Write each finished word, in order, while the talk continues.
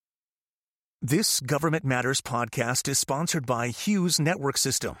This Government Matters podcast is sponsored by Hughes Network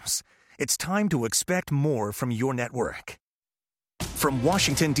Systems. It's time to expect more from your network. From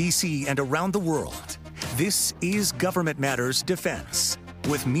Washington, D.C. and around the world, this is Government Matters Defense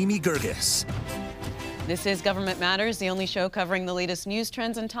with Mimi Gerges. This is Government Matters, the only show covering the latest news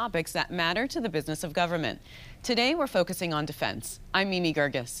trends and topics that matter to the business of government. Today, we're focusing on defense. I'm Mimi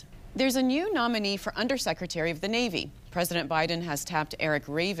Gerges. There's a new nominee for Undersecretary of the Navy. President Biden has tapped Eric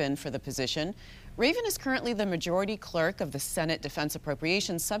Raven for the position. Raven is currently the majority clerk of the Senate Defense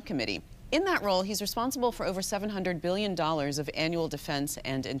Appropriations Subcommittee. In that role, he's responsible for over $700 billion of annual defense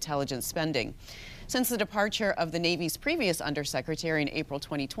and intelligence spending. Since the departure of the Navy's previous undersecretary in April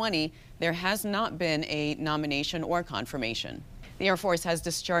 2020, there has not been a nomination or confirmation. The Air Force has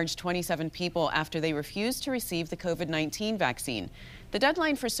discharged 27 people after they refused to receive the COVID-19 vaccine. The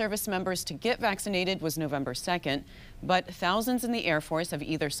deadline for service members to get vaccinated was November 2nd, but thousands in the Air Force have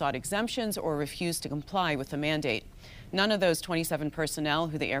either sought exemptions or refused to comply with the mandate. None of those 27 personnel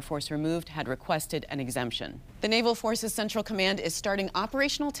who the Air Force removed had requested an exemption. The Naval Forces Central Command is starting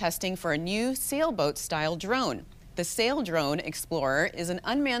operational testing for a new sailboat-style drone. The Sail Drone Explorer is an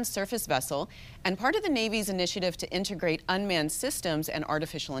unmanned surface vessel and part of the Navy's initiative to integrate unmanned systems and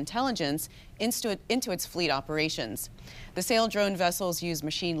artificial intelligence into its fleet operations. The Sail Drone vessels use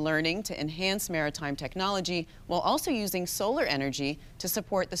machine learning to enhance maritime technology while also using solar energy to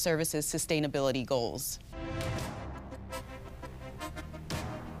support the service's sustainability goals.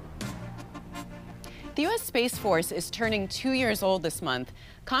 The U.S. Space Force is turning 2 years old this month.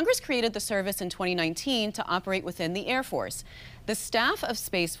 Congress created the service in 2019 to operate within the Air Force. The staff of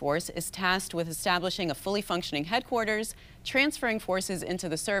Space Force is tasked with establishing a fully functioning headquarters, transferring forces into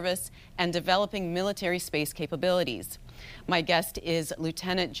the service, and developing military space capabilities. My guest is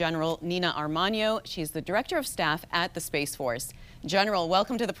Lieutenant General Nina Armagno. She's the Director of Staff at the Space Force. General,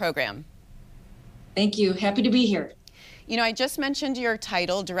 welcome to the program. Thank you. Happy to be here. You know, I just mentioned your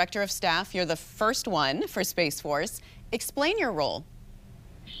title, Director of Staff. You're the first one for Space Force. Explain your role.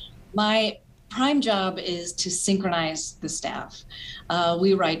 My prime job is to synchronize the staff.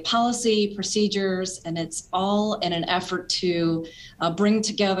 We write policy, procedures, and it's all in an effort to bring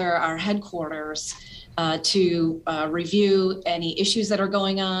together our headquarters to review any issues that are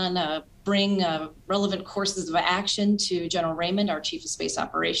going on, bring relevant courses of action to General Raymond, our Chief of Space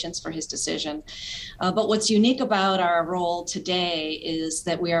Operations, for his decision. But what's unique about our role today is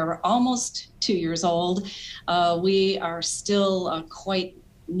that we are almost 2 years old. We are still quite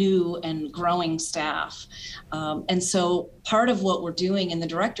new and growing staff. And so part of what we're doing in the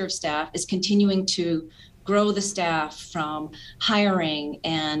Director of Staff is continuing to grow the staff from hiring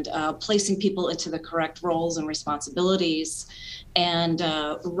and placing people into the correct roles and responsibilities, and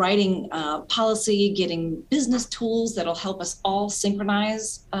writing policy, getting business tools that'll help us all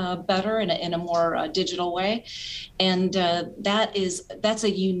synchronize better in a more digital way. And that's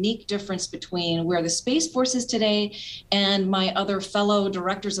a unique difference between where the Space Force is today and my other fellow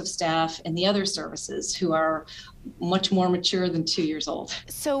directors of staff in the other services who are much more mature than 2 years old.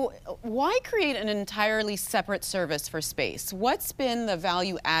 So why create an entirely separate service for space? What's been the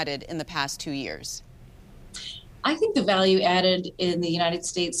value added in the past 2 years? I think the value added in the United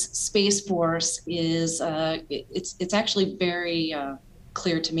States Space Force is it's actually very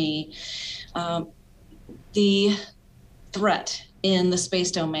clear to me. The threat in the space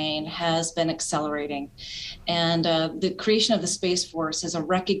domain has been accelerating, and the creation of the Space Force is a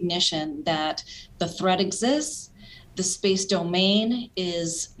recognition that the threat exists. The space domain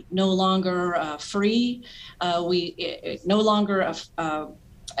is no longer free. No longer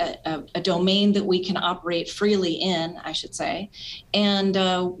a domain that we can operate freely in, I should say. And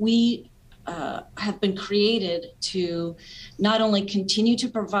we have been created to not only continue to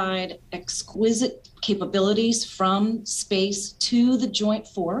provide exquisite capabilities from space to the joint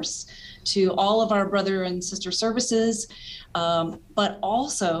force, to all of our brother and sister services, but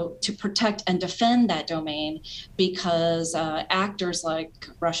also to protect and defend that domain, because actors like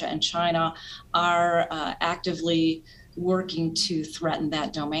Russia and China are actively working to threaten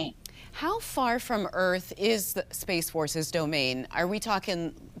that domain. How far from Earth is the Space Force's domain? Are we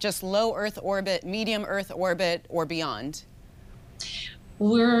talking just low Earth orbit, medium Earth orbit, or beyond?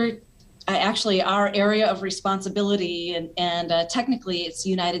 We're actually our area of responsibility, and technically it's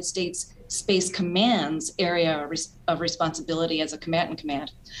United States Space Command's area of responsibility as a combatant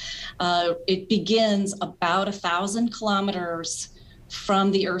command. It begins about 1,000 kilometers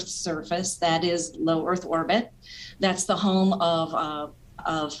from the Earth's surface, that is low Earth orbit. That's the home of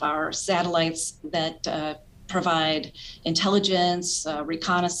our satellites that provide intelligence,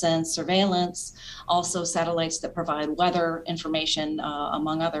 reconnaissance, surveillance, also satellites that provide weather information,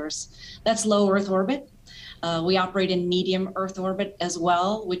 among others. That's low Earth orbit. We operate in medium Earth orbit as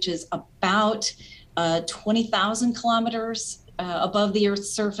well, which is about 20,000 kilometers above the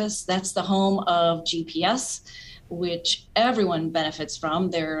Earth's surface. That's the home of GPS, which everyone benefits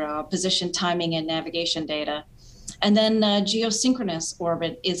from, their position, timing, and navigation data. And then geosynchronous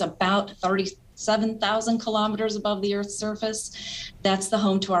orbit is about 37,000 kilometers above the Earth's surface. That's the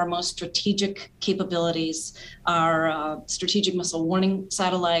home to our most strategic capabilities, our strategic missile warning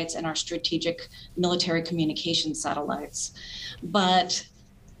satellites and our strategic military communication satellites. But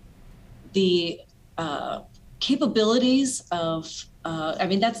the capabilities of,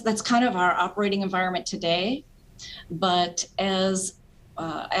 that's kind of our operating environment today. But as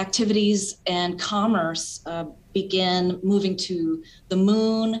activities and commerce begin moving to the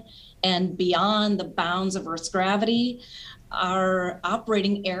moon and beyond the bounds of Earth's gravity, our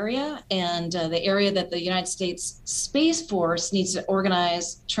operating area and the area that the United States Space Force needs to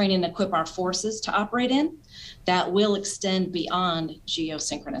organize, train, and equip our forces to operate in, that will extend beyond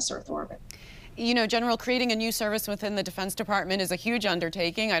geosynchronous Earth orbit. You know, General, creating a new service within the Defense Department is a huge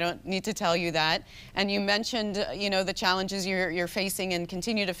undertaking. I don't need to tell you that. And you mentioned, the challenges you're facing and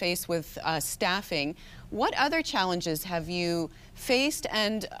continue to face with staffing. What other challenges have you faced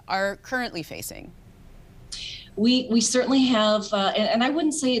and are currently facing? We certainly have, and I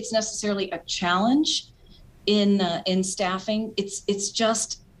wouldn't say it's necessarily a challenge in staffing. It's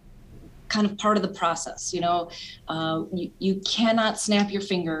just kind of part of the process. You cannot snap your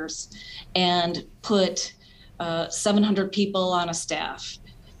fingers and put 700 people on a staff.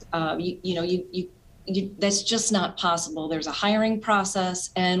 That's just not possible. There's a hiring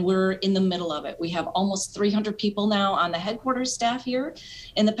process, and we're in the middle of it. We have almost 300 people now on the headquarters staff here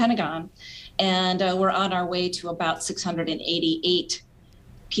in the Pentagon, and we're on our way to about 688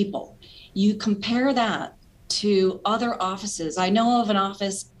 people. You compare that to other offices. I know of an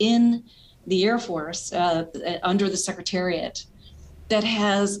office in the Air Force under the Secretariat that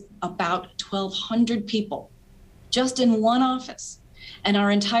has about 1,200 people just in one office. And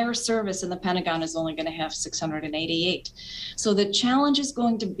our entire service in the Pentagon is only going to have 688. So the challenge is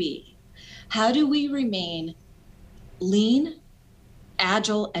going to be, how do we remain lean,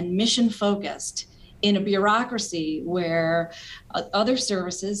 agile, and mission focused in a bureaucracy where other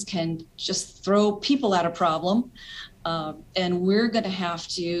services can just throw people at a problem, and we're going to have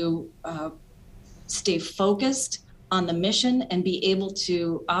to stay focused on the mission and be able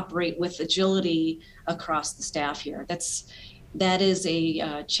to operate with agility across the staff here. That is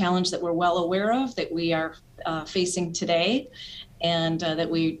a challenge that we're well aware of, that we are facing today, and that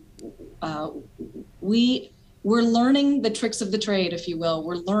we're learning the tricks of the trade, if you will.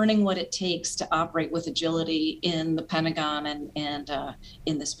 We're learning what it takes to operate with agility in the Pentagon and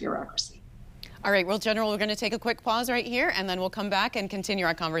in this bureaucracy. All right, well, General, we're going to take a quick pause right here, and then we'll come back and continue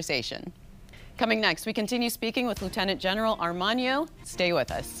our conversation. Coming next, we continue speaking with Lieutenant General Armagno. Stay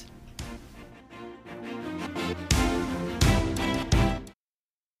with us.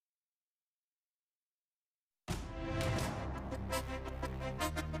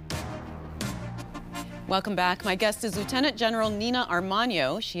 Welcome back. My guest is Lieutenant General Nina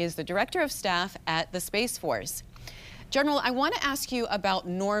Armagno. She is the Director of Staff at the Space Force. General, I want to ask you about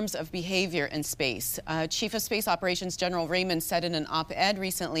norms of behavior in space. Chief of Space Operations General Raymond said in an op-ed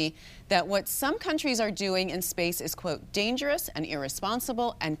recently that what some countries are doing in space is, quote, dangerous and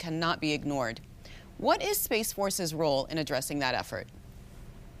irresponsible and cannot be ignored. What is Space Force's role in addressing that effort?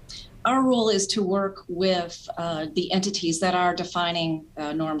 Our role is to work with the entities that are defining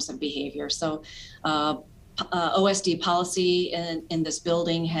norms of behavior. So OSD policy in this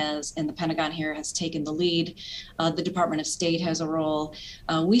building in the Pentagon here has taken the lead. The Department of State has a role.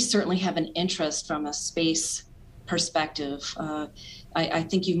 We certainly have an interest from a space perspective. I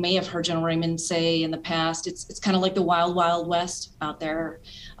think you may have heard General Raymond say in the past, it's kind of like the wild, wild west out there,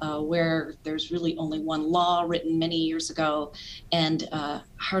 where there's really only one law written many years ago, and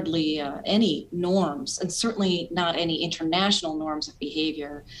hardly any norms, and certainly not any international norms of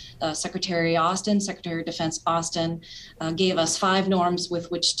behavior. Secretary of Defense Austin gave us 5 norms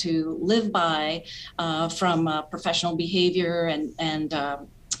with which to live by, from professional behavior and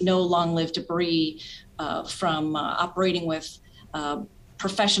no long-lived debris, from operating with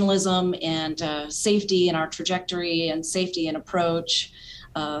professionalism and safety in our trajectory and safety and approach.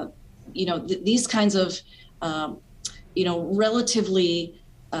 These kinds of, relatively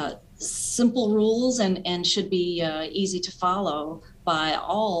simple rules and should be easy to follow by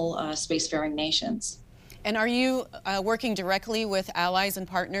all spacefaring nations. And are you working directly with allies and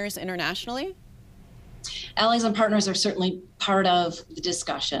partners internationally? Allies and partners are certainly part of the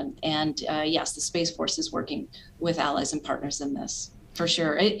discussion. And yes, the Space Force is working with allies and partners in this, for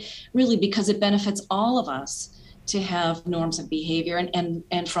sure. It really, because it benefits all of us to have norms of behavior.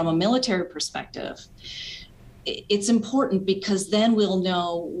 And from a military perspective, it's important because then we'll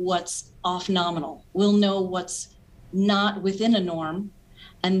know what's off nominal. We'll know what's not within a norm.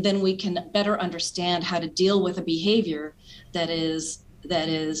 And then we can better understand how to deal with a behavior that is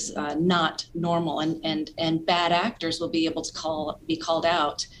not normal, and bad actors will be able to be called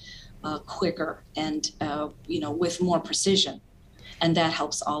out quicker and with more precision, and that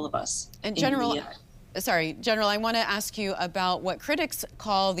helps all of us. And General, I want to ask you about what critics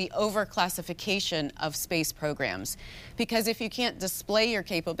call the overclassification of space programs, because if you can't display your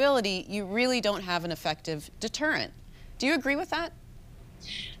capability, you really don't have an effective deterrent. Do you agree with that?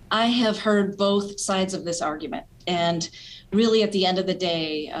 I have heard both sides of this argument, and really, at the end of the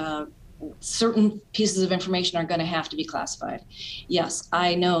day, certain pieces of information are going to have to be classified. Yes,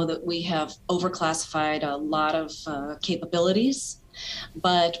 I know that we have overclassified a lot of capabilities,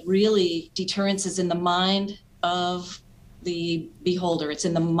 but really, deterrence is in the mind of the beholder. It's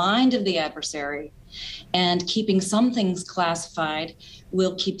in the mind of the adversary, and keeping some things classified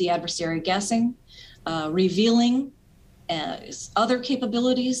will keep the adversary guessing, revealing other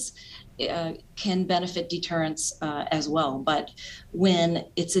capabilities can benefit deterrence as well. But when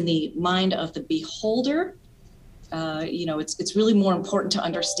it's in the mind of the beholder, it's really more important to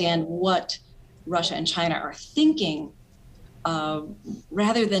understand what Russia and China are thinking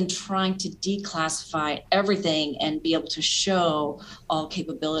rather than trying to declassify everything and be able to show all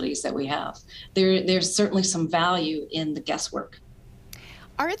capabilities that we have. There's certainly some value in the guesswork.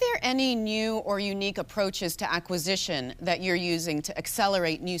 Are there any new or unique approaches to acquisition that you're using to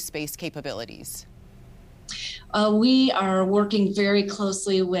accelerate new space capabilities? We are working very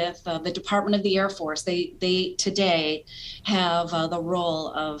closely with the Department of the Air Force. They today have the role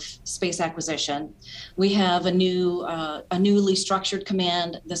of space acquisition. We have a newly structured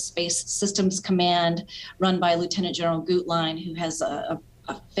command, the Space Systems Command, run by Lieutenant General Gutlein, who has a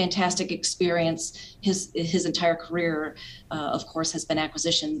fantastic experience. His entire career, of course, has been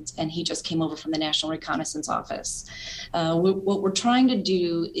acquisitions, and he just came over from the National Reconnaissance Office. What we're trying to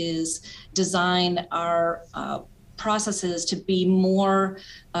do is design our processes to be more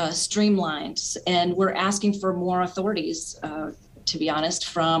streamlined, and we're asking for more authorities, to be honest,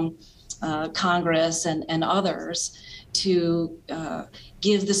 from Congress and others to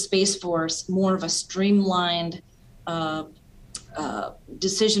give the Space Force more of a streamlined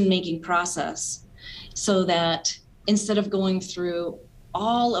decision-making process, so that instead of going through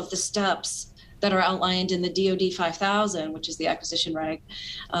all of the steps that are outlined in the DoD 5000, which is the acquisition reg,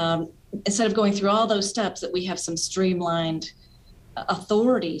 instead of going through all those steps, that we have some streamlined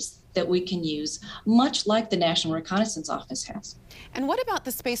authorities that we can use, much like the National Reconnaissance Office has. And what about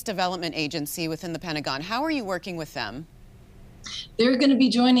the Space Development Agency within the Pentagon? How are you working with them? They're going to be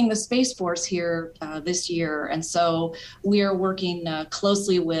joining the Space Force here this year. And so we are working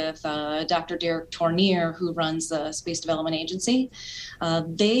closely with Dr. Derek Tournier, who runs the Space Development Agency.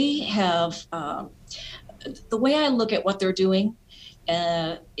 They have, the way I look at what they're doing,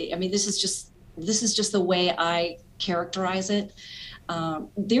 this is just the way I characterize it.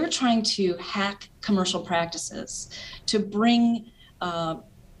 They're trying to hack commercial practices to bring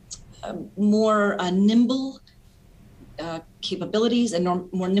more nimble capabilities and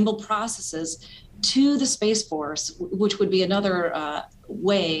more nimble processes to the Space Force, which would be another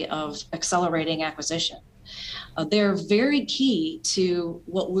way of accelerating acquisition. They're very key to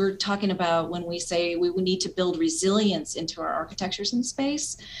what we're talking about when we say we need to build resilience into our architectures in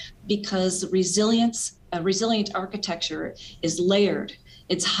space, because a resilient architecture is layered,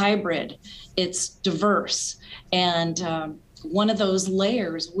 it's hybrid, it's diverse, and one of those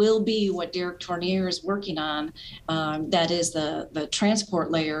layers will be what Derek Tournier is working on. That is the transport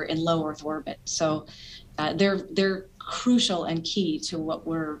layer in low Earth orbit. So they're crucial and key to what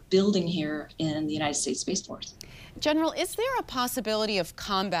we're building here in the United States Space Force. General, is there a possibility of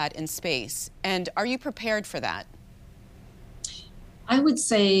combat in space? And are you prepared for that? I would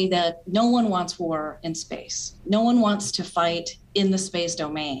say that no one wants war in space. No one wants to fight in the space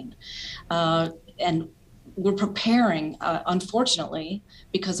domain. And we're preparing, unfortunately,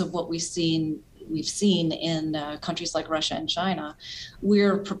 because of what we've seen in countries like Russia and China.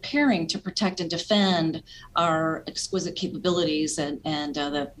 We're preparing to protect and defend our exquisite capabilities and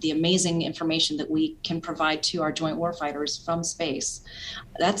the amazing information that we can provide to our joint warfighters from space.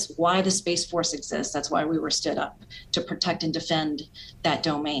 That's why the Space Force exists. That's why we were stood up, to protect and defend that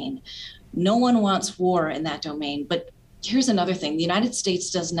domain. No one wants war in that domain. But here's another thing. The United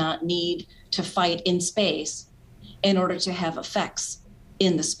States does not need to fight in space in order to have effects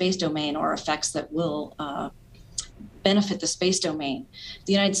in the space domain, or effects that will benefit the space domain.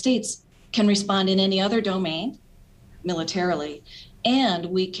 The United States can respond in any other domain militarily, and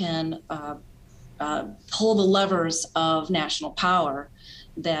we can pull the levers of national power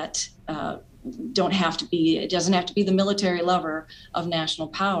that it doesn't have to be the military lever of national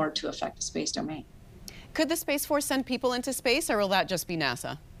power to affect the space domain. Could the Space Force send people into space, or will that just be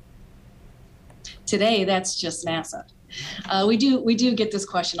NASA? Today, that's just NASA. We do get this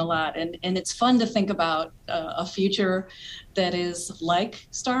question a lot, and it's fun to think about a future that is like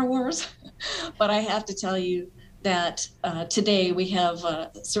Star Wars. But I have to tell you that today we have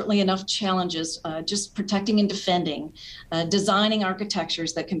certainly enough challenges just protecting and defending, designing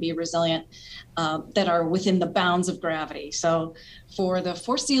architectures that can be resilient, that are within the bounds of gravity. So for the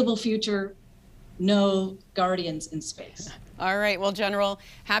foreseeable future, no Guardians in space. All right. Well, General,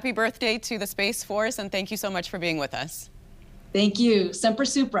 happy birthday to the Space Force, and thank you so much for being with us. Thank you. Semper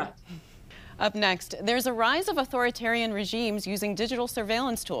Supra. Up next, there's a rise of authoritarian regimes using digital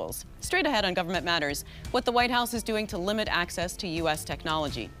surveillance tools. Straight ahead on Government Matters, what the White House is doing to limit access to U.S.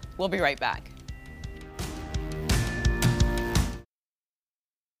 technology. We'll be right back.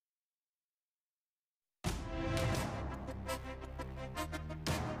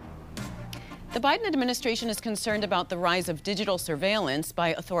 The Biden administration is concerned about the rise of digital surveillance by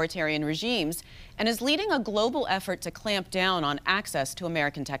authoritarian regimes and is leading a global effort to clamp down on access to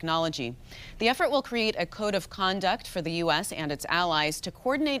American technology. The effort will create a code of conduct for the U.S. and its allies to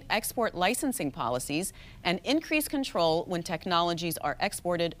coordinate export licensing policies and increase control when technologies are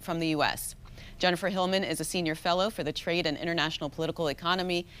exported from the U.S. Jennifer Hillman is a senior fellow for the Trade and International Political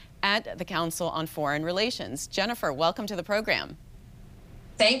Economy at the Council on Foreign Relations. Jennifer, welcome to the program.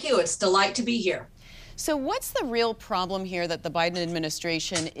 Thank you. It's a delight to be here. So what's the real problem here that the Biden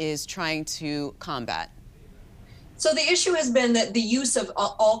administration is trying to combat? So the issue has been that the use of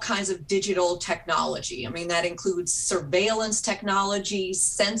all kinds of digital technology. I mean, that includes surveillance technology,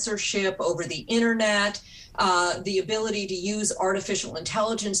 censorship over the internet, the ability to use artificial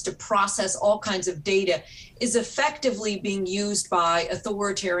intelligence to process all kinds of data is effectively being used by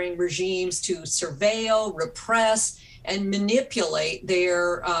authoritarian regimes to surveil, repress, and manipulate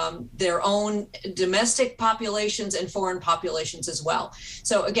their own domestic populations and foreign populations as well.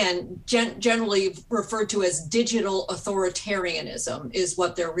 So again, generally referred to as digital authoritarianism is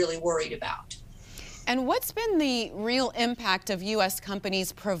what they're really worried about. And what's been the real impact of U.S.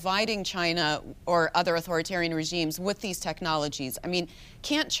 companies providing China or other authoritarian regimes with these technologies? I mean,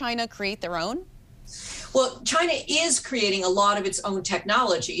 can't China create their own? Well, China is creating a lot of its own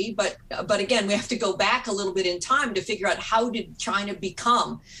technology, but again, we have to go back a little bit in time to figure out how did China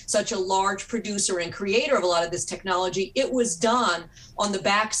become such a large producer and creator of a lot of this technology. It was done on the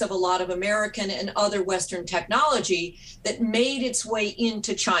backs of a lot of American and other Western technology that made its way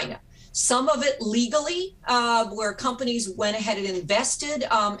into China. Some of it legally, where companies went ahead and invested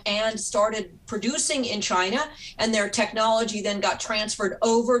and started producing in China, and their technology then got transferred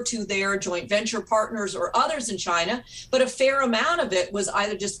over to their joint venture partners or others in China. But a fair amount of it was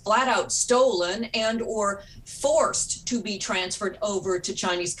either just flat out stolen and or forced to be transferred over to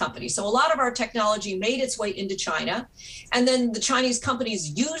Chinese companies. So a lot of our technology made its way into China, and then the Chinese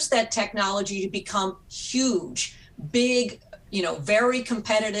companies used that technology to become huge, big, very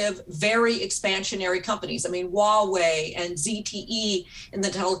competitive, very expansionary companies. I mean, Huawei and ZTE in the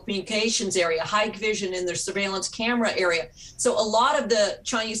telecommunications area, Hikvision in their surveillance camera area. So a lot of the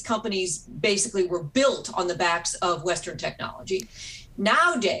Chinese companies basically were built on the backs of Western technology.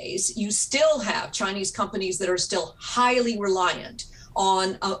 Nowadays, you still have Chinese companies that are still highly reliant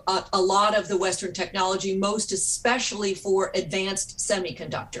on a lot of the Western technology, most especially for advanced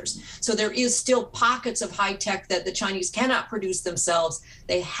semiconductors. So there is still pockets of high tech that the Chinese cannot produce themselves.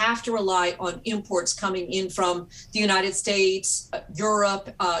 They have to rely on imports coming in from the United States, Europe,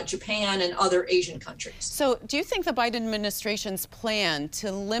 Japan, and other Asian countries. So do you think the Biden administration's plan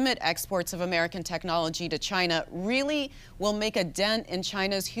to limit exports of American technology to China really will make a dent in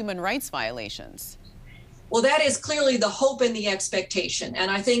China's human rights violations? Well, that is clearly the hope and the expectation. And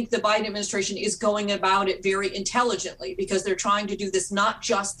I think the Biden administration is going about it very intelligently because they're trying to do this not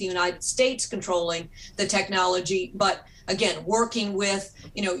just the United States controlling the technology, but again, working with,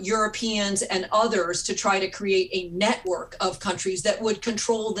 Europeans and others to try to create a network of countries that would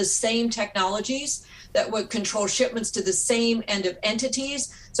control the same technologies, that would control shipments to the same end of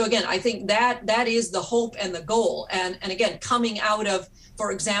entities. So again, I think that is the hope and the goal. And again, coming out of,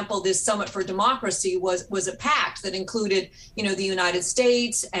 for example, this Summit for Democracy was a pact that included, the United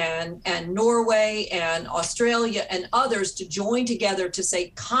States and Norway and Australia and others to join together to say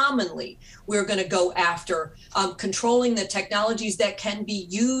commonly we're going to go after controlling the technologies that can be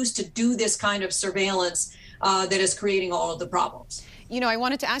used to do this kind of surveillance that is creating all of the problems. I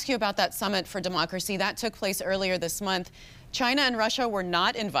wanted to ask you about that Summit for Democracy. That took place earlier this month. China and Russia were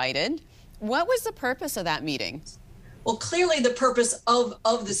not invited. What was the purpose of that meeting? Well, clearly the purpose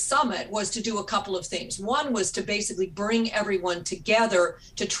of the summit was to do a couple of things. One was to basically bring everyone together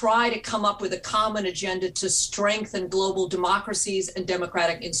to try to come up with a common agenda to strengthen global democracies and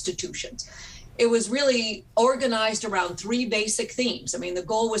democratic institutions. It was really organized around three basic themes. I mean, the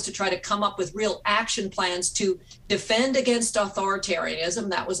goal was to try to come up with real action plans to defend against authoritarianism.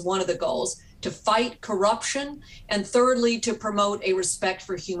 That was one of the goals. To fight corruption, and thirdly, to promote a respect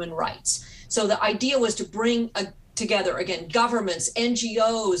for human rights. So the idea was to bring together, again, governments,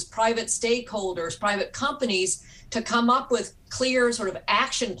 NGOs, private stakeholders, private companies, to come up with clear sort of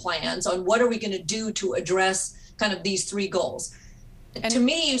action plans on what are we going to do to address kind of these three goals. And to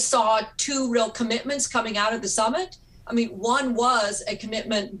me, you saw two real commitments coming out of the summit. I mean, one was a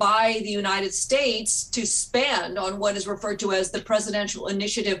commitment by the United States to spend on what is referred to as the Presidential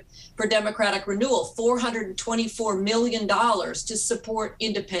Initiative for Democratic Renewal, $424 million to support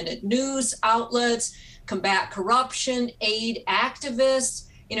independent news outlets, combat corruption, aid activists,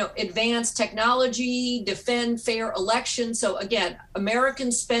 advance technology, defend fair elections. So again,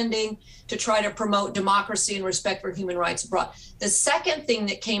 American spending to try to promote democracy and respect for human rights abroad. The second thing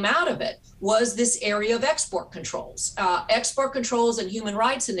that came out of it was this area of export controls. Export controls and human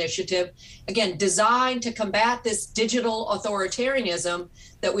rights initiative, again, designed to combat this digital authoritarianism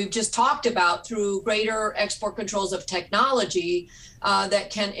that we've just talked about through greater export controls of technology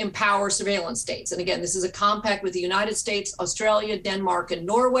that can empower surveillance states. And again, this is a compact with the United States, Australia, Denmark, and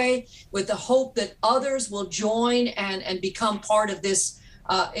Norway, with the hope that others will join and become part of this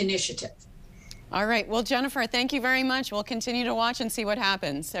initiative. All right. Well, Jennifer, thank you very much. We'll continue to watch and see what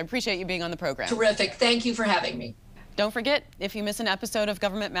happens. I appreciate you being on the program. Terrific. Thank you for having me. Don't forget, if you miss an episode of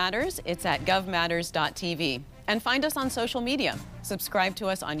Government Matters, it's at govmatters.tv. And find us on social media. Subscribe to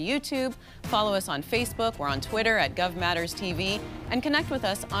us on YouTube, follow us on Facebook, we're on Twitter at GovMattersTV, and connect with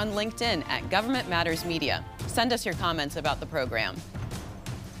us on LinkedIn at Government Matters Media. Send us your comments about the program.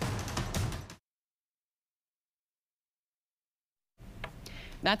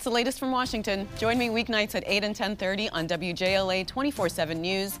 That's the latest from Washington. Join me weeknights at 8 and 10:30 on WJLA 24/7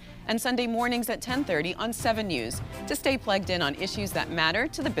 News and Sunday mornings at 10:30 on 7 News to stay plugged in on issues that matter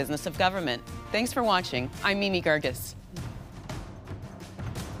to the business of government. Thanks for watching. I'm Mimi Gerges.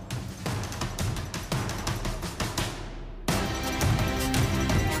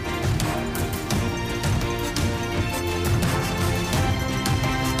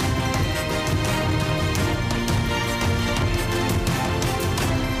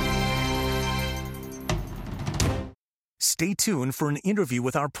 Stay tuned for an interview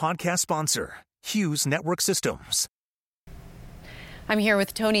with our podcast sponsor, Hughes Network Systems. I'm here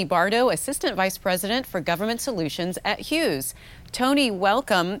with Tony Bardo, Assistant Vice President for Government Solutions at Hughes. Tony,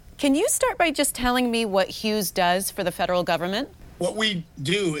 welcome. Can you start by just telling me what Hughes does for the federal government? What we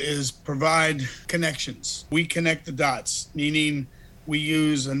do is provide connections. We connect the dots, meaning we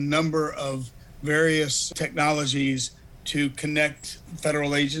use a number of various technologies to connect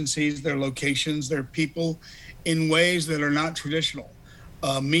federal agencies, their locations, their people, in ways that are not traditional,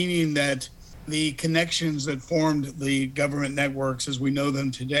 meaning that the connections that formed the government networks as we know them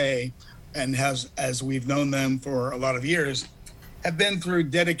today and as we've known them for a lot of years have been through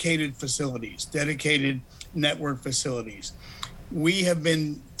dedicated facilities, dedicated network facilities. We have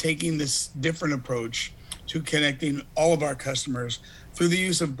been taking this different approach to connecting all of our customers through the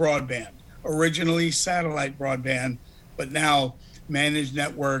use of broadband, originally satellite broadband, but now managed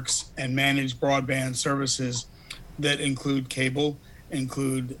networks and managed broadband services that include cable,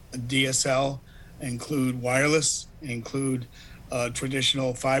 include DSL, include wireless, include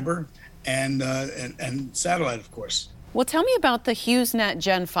traditional fiber, and satellite, of course. Well, tell me about the HughesNet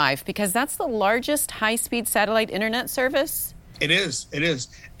Gen 5, because that's the largest high-speed satellite internet service. It is.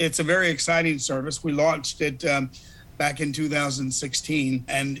 It's a very exciting service. We launched it back in 2016,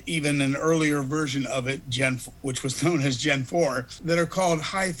 and even an earlier version of it, which was known as Gen 4, that are called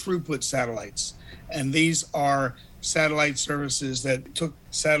high-throughput satellites. And these are satellite services that took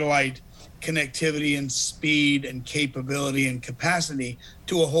satellite connectivity and speed and capability and capacity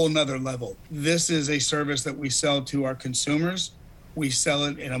to a whole nother level. This is a service that we sell to our consumers. We sell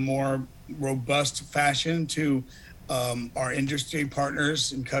it in a more robust fashion to our industry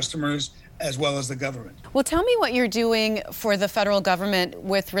partners and customers, as well as the government. Well, tell me what you're doing for the federal government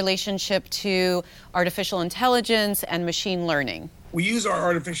with relationship to artificial intelligence and machine learning. We use our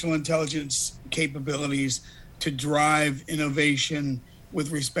artificial intelligence capabilities to drive innovation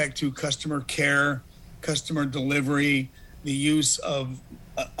with respect to customer care, customer delivery, the use of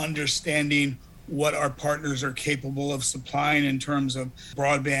understanding what our partners are capable of supplying in terms of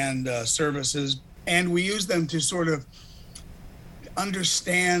broadband services. And we use them to sort of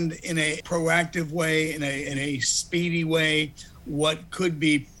understand in a proactive way, in a speedy way, what could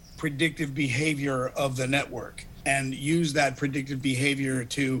be predictive behavior of the network, and use that predictive behavior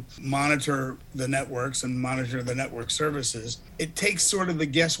to monitor the networks and monitor the network services. It takes sort of the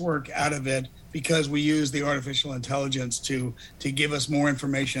guesswork out of it because we use the artificial intelligence to give us more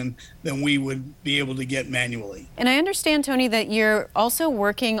information than we would be able to get manually. And I understand, Tony, that you're also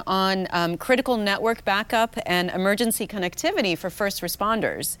working on critical network backup and emergency connectivity for first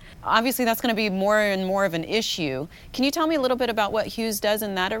responders. Obviously, that's going to be more and more of an issue. Can you tell me a little bit about what Hughes does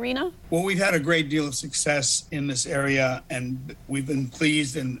in that arena? Well, we've had a great deal of success in this area, and we've been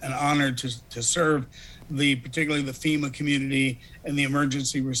pleased and honored to serve particularly the FEMA community and the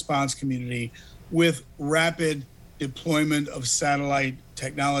emergency response community with rapid deployment of satellite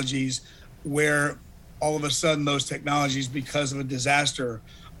technologies where all of a sudden those technologies, because of a disaster,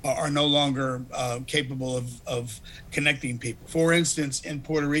 are no longer capable of connecting people. For instance, in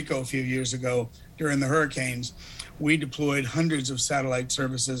Puerto Rico a few years ago during the hurricanes, we deployed hundreds of satellite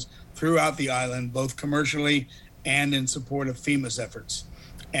services throughout the island, both commercially and in support of FEMA's efforts.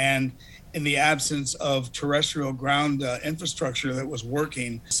 And in the absence of terrestrial ground infrastructure that was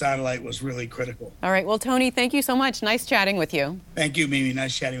working, satellite was really critical. All right. Well, Tony, thank you so much. Nice chatting with you. Thank you, Mimi.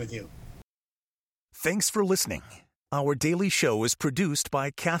 Nice chatting with you. Thanks for listening. Our daily show is produced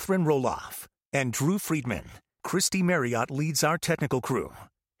by Catherine Roloff and Drew Friedman. Christy Marriott leads our technical crew.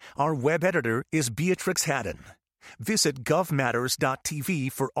 Our web editor is Beatrix Haddon. Visit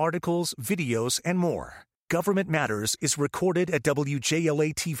govmatters.tv for articles, videos, and more. Government Matters is recorded at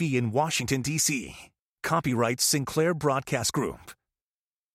WJLA-TV in Washington, D.C. Copyright Sinclair Broadcast Group.